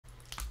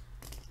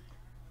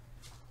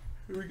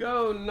Here we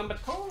go, number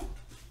 2.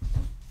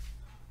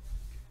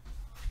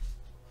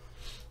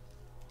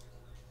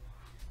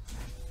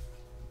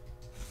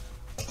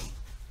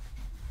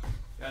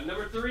 Got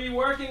number 3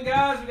 working,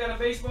 guys. We got a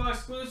baseball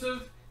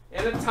exclusive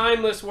and a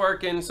timeless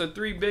working. So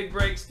 3 big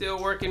breaks still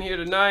working here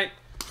tonight.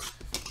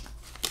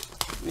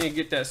 We need to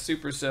get that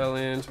supercell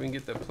in so we can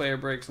get the player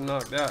breaks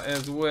knocked out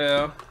as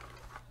well.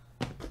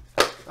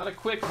 A lot of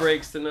quick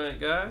breaks tonight,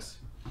 guys.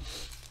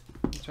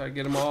 Try to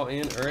get them all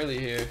in early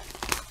here.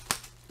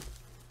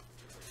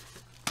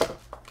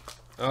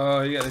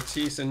 Oh, you got the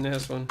Chiefs in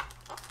this one.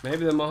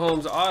 Maybe the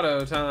Mahomes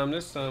auto time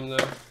this time, though.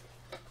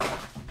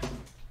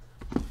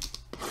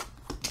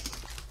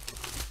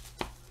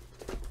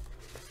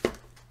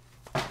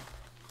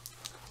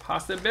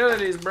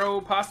 Possibilities, bro.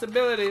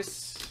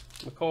 Possibilities.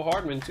 Nicole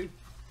Hardman, too.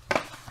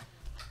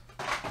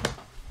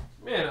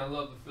 Man, I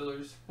love the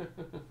fillers.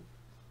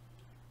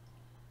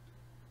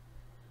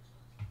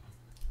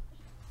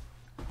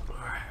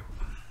 Alright.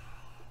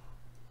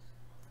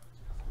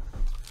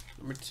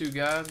 Number 2,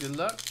 guys. Good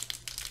luck.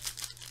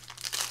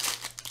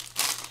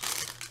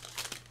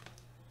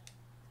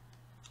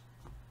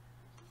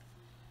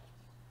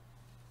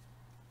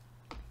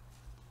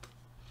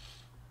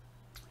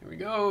 Here we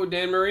go.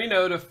 Dan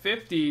Marino to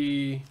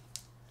 50.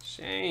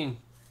 Shane.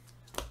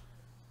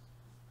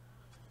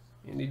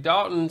 Andy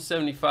Dalton,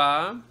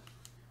 75.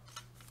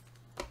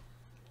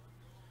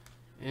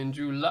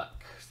 Andrew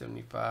Luck,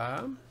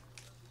 75.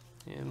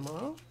 And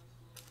model.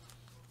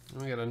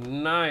 We got a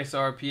nice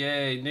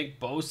RPA. Nick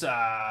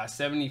Bosa,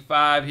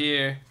 75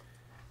 here.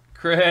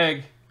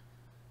 Craig,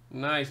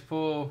 nice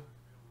pull.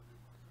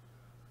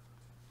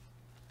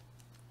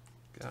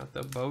 Got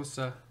the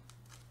Bosa.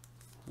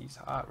 He's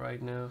hot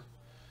right now.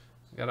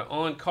 Got an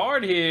on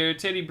card here.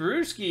 Teddy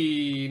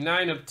Bruschi,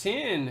 9 of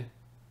 10.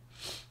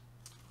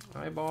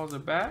 Eyeballs are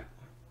back.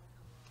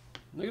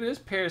 Look at this,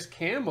 Paris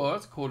Campbell.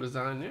 That's a cool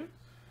design there.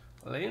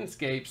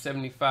 Landscape,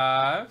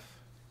 75.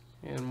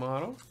 And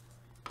model.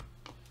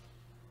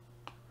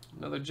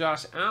 Another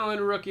Josh Allen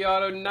rookie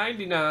auto,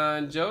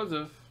 99.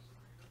 Joseph.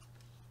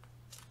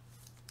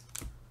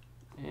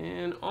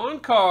 And on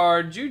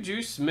card,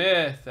 Juju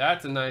Smith.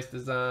 That's a nice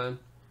design.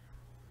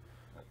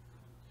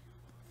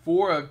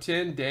 4 of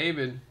 10,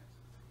 David.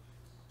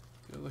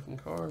 Good looking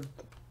card.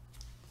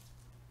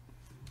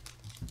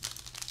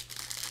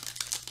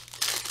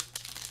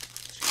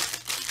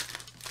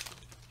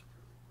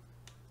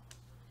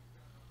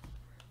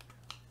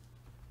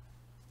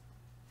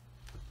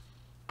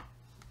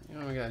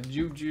 We got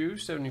Juju,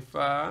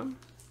 75.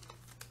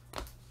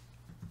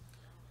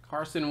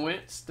 Carson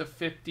Wentz to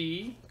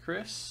 50,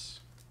 Chris.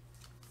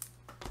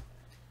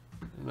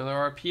 Another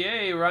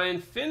RPA,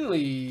 Ryan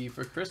Finley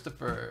for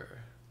Christopher.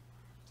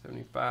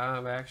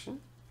 75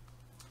 action.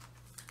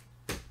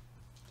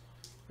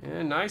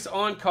 And nice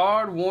on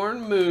card,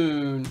 Warren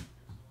Moon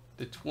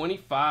to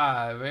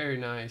 25. Very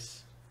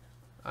nice.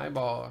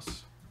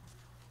 Eyeballs.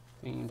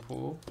 Clean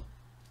pull.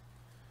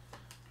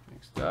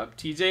 Next up,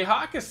 TJ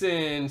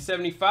Hawkinson,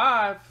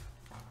 75.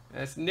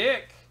 That's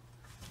Nick.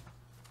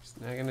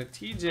 Snagging a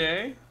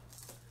TJ.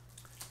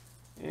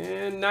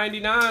 And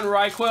 99,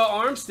 Raquel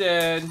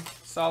Armstead.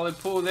 Solid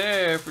pull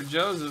there for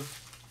Joseph.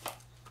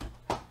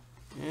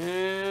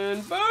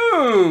 And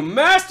boom!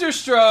 Master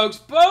Strokes,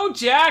 Bo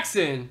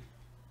Jackson.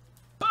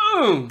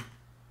 Boom!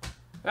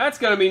 That's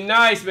going to be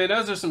nice, man.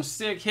 Those are some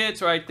sick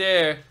hits right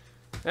there.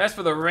 That's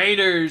for the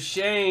Raiders,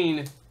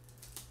 Shane.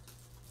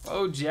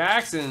 Bo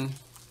Jackson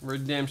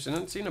redemption. I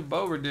haven't seen a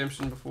Bo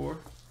redemption before.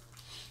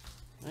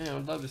 Man,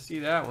 I'd love to see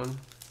that one.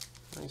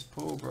 Nice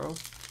pull, bro.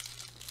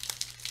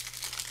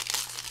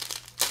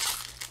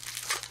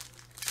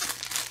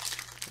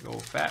 Big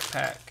old fat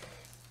pack.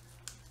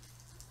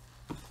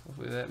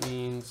 Hopefully that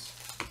means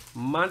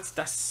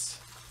monsters.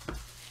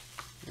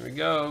 Here we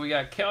go. We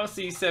got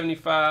Kelsey,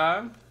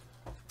 75.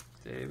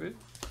 David.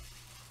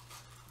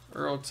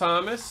 Earl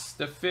Thomas,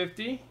 the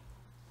 50.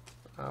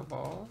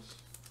 Eyeballs.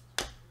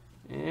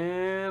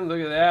 And look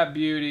at that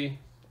beauty.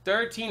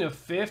 13 of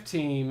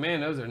 15.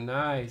 Man, those are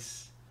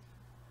nice.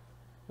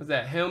 What's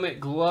that? Helmet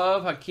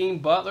glove. Hakeem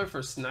Butler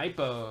for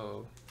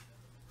Snipo.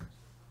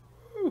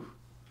 Whew.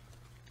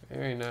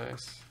 Very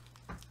nice.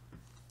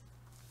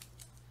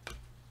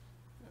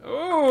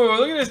 Oh,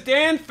 look at this.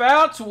 Dan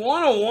Fouts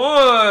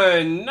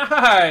 101.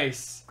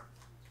 Nice.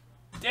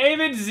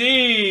 David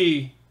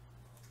Z.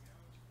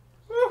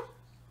 Whew.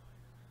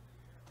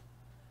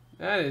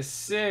 That is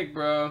sick,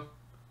 bro.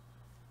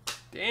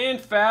 Dan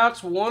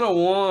Fouts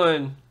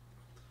 101.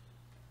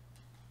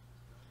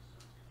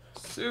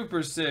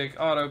 Super sick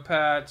auto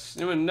patch.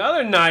 And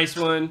another nice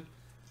one.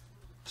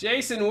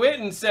 Jason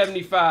Witten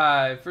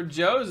 75 for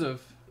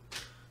Joseph.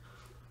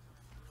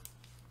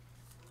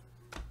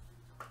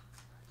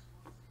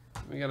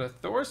 We got a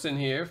Thorson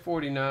here,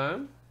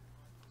 49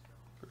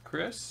 for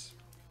Chris.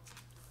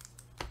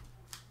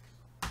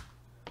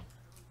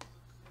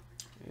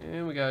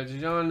 And we got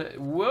John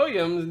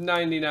Williams,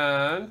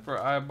 99 for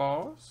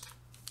Eyeballs.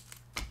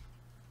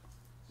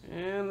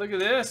 And look at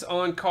this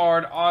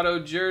on-card auto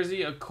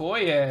jersey,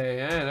 Okoye.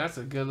 Man, that's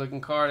a good-looking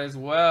card as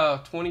well.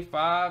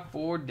 25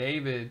 for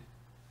David.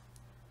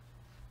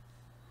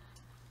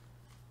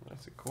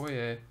 That's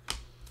Okoye.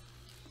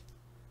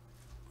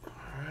 All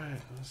right,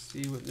 let's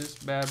see what this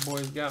bad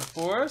boy's got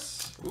for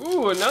us.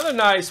 Ooh, another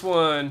nice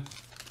one.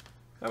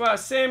 How about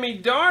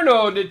Sammy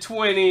Darnold to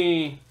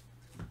 20?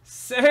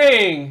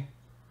 Sang.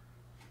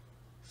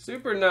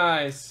 Super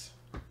nice.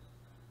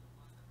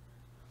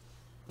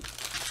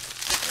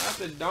 Got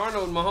the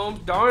Darnold, Mahomes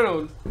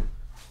Darnold.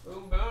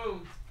 Boom,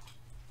 boom.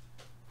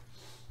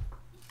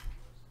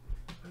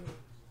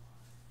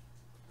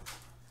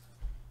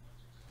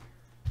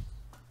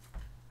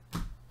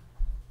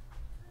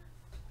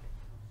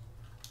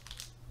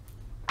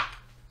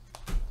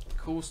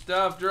 Cool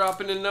stuff.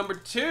 Dropping in number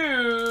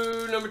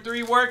 2. Number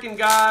 3 working,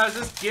 guys.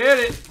 Let's get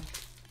it.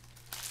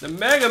 The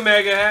Mega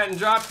hadn't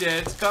dropped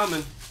yet. It's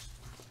coming.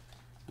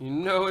 You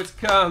know it's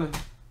coming.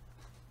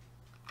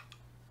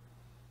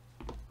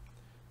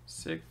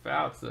 Sick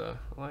Fouts, though.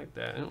 I like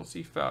that. I don't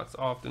see Fouts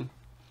often.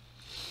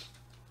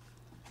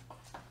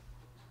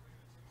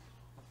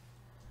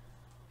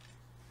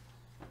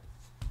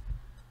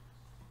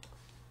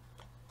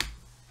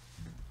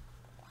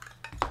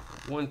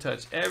 One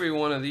touch every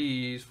one of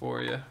these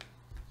for you.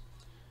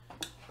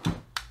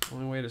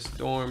 Only way to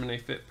store them, and they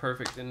fit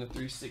perfect in the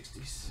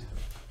 360s.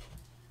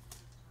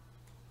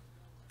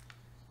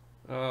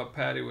 Oh,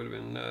 Patty would have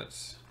been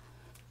nuts.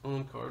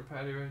 On card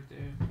Patty right there.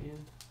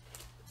 Again.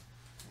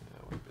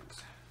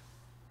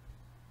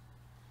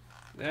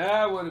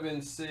 That would have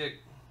been sick.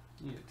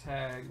 You need a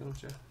tag,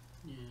 don't you?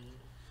 Yeah.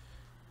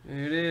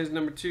 There it is,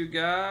 number 2,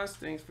 guys.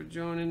 Thanks for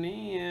joining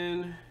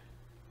in.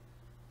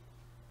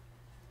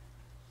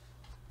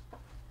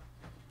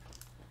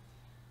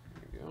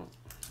 There you go.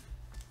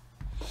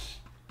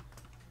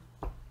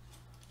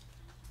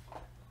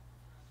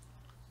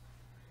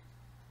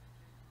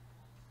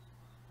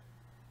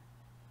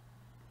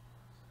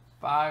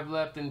 Five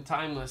left in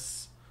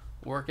Timeless.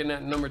 Working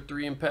at number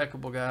 3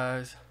 Impeccable,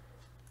 guys.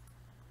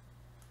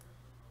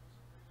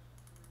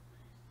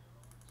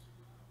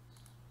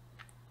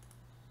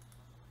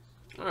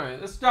 All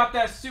right, let's drop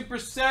that super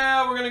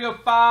sale. We're gonna go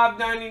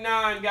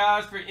 $5.99,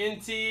 guys, for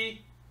NT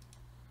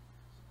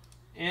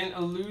and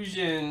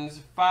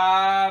Illusions.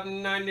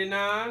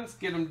 $5.99. Let's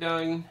get them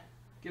done.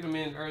 Get them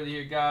in early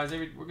here, guys.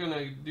 We're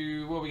gonna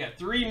do, well, we got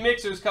 3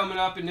 mixers coming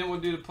up, and then we'll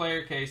do the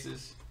player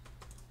cases.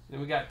 Then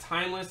we got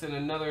Timeless and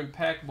another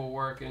Impeccable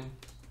working.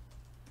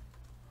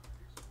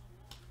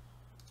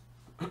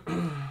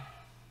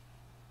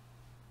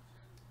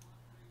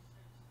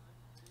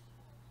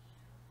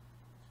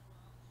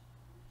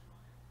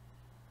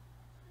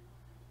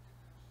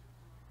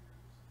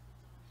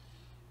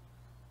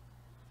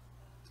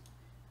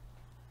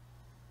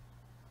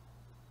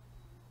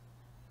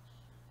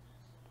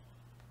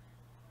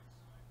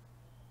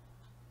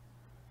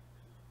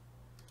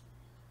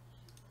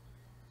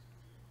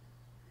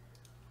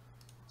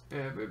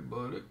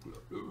 Everybody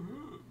clap their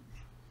hands.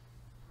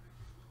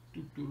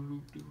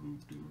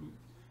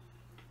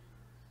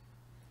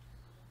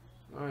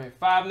 All right,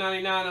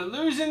 $5.99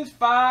 Illusions,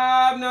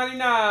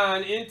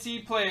 $5.99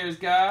 NT players,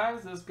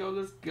 guys. Let's go,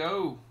 let's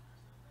go.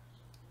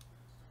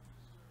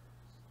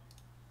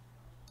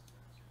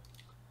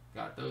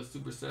 Got those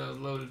super sales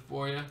loaded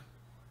for you.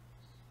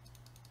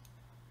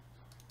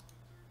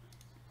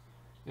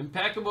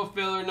 Impeccable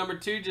filler number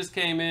 2 just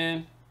came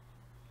in.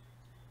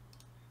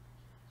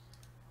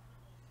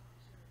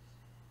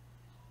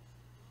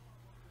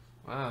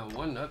 Wow,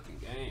 1-0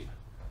 game.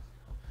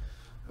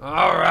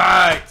 All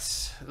right,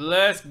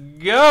 let's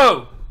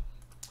go.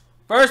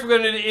 First, we're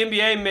going to do the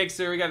NBA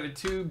mixer. We got the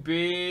 2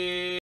 big